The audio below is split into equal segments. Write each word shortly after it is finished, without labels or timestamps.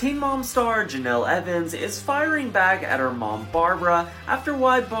Teen Mom star Jenelle Evans is firing back at her mom Barbara after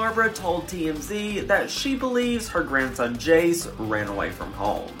why Barbara told TMZ that she believes her grandson Jace ran away from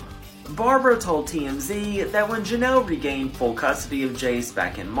home. Barbara told TMZ that when Jenelle regained full custody of Jace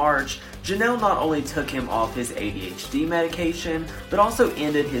back in March, Jenelle not only took him off his ADHD medication, but also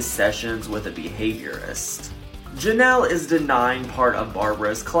ended his sessions with a behaviorist. Jenelle is denying part of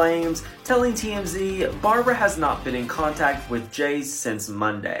Barbara's claims, telling TMZ, "Barbara has not been in contact with Jace since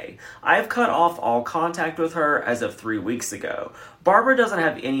Monday. I have cut off all contact with her as of 3 weeks ago. Barbara doesn't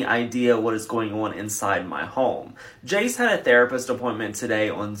have any idea what is going on inside my home. Jace had a therapist appointment today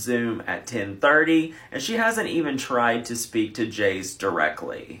on Zoom at 10:30, and she hasn't even tried to speak to Jace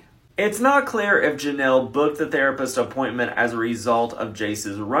directly." It's not clear if Jenelle booked the therapist appointment as a result of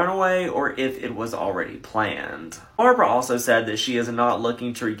Jace's runaway or if it was already planned. Barbara also said that she is not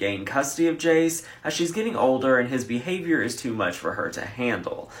looking to regain custody of Jace as she's getting older and his behavior is too much for her to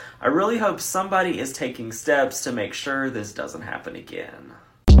handle. I really hope somebody is taking steps to make sure this doesn't happen again.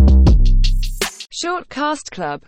 Short Cast Club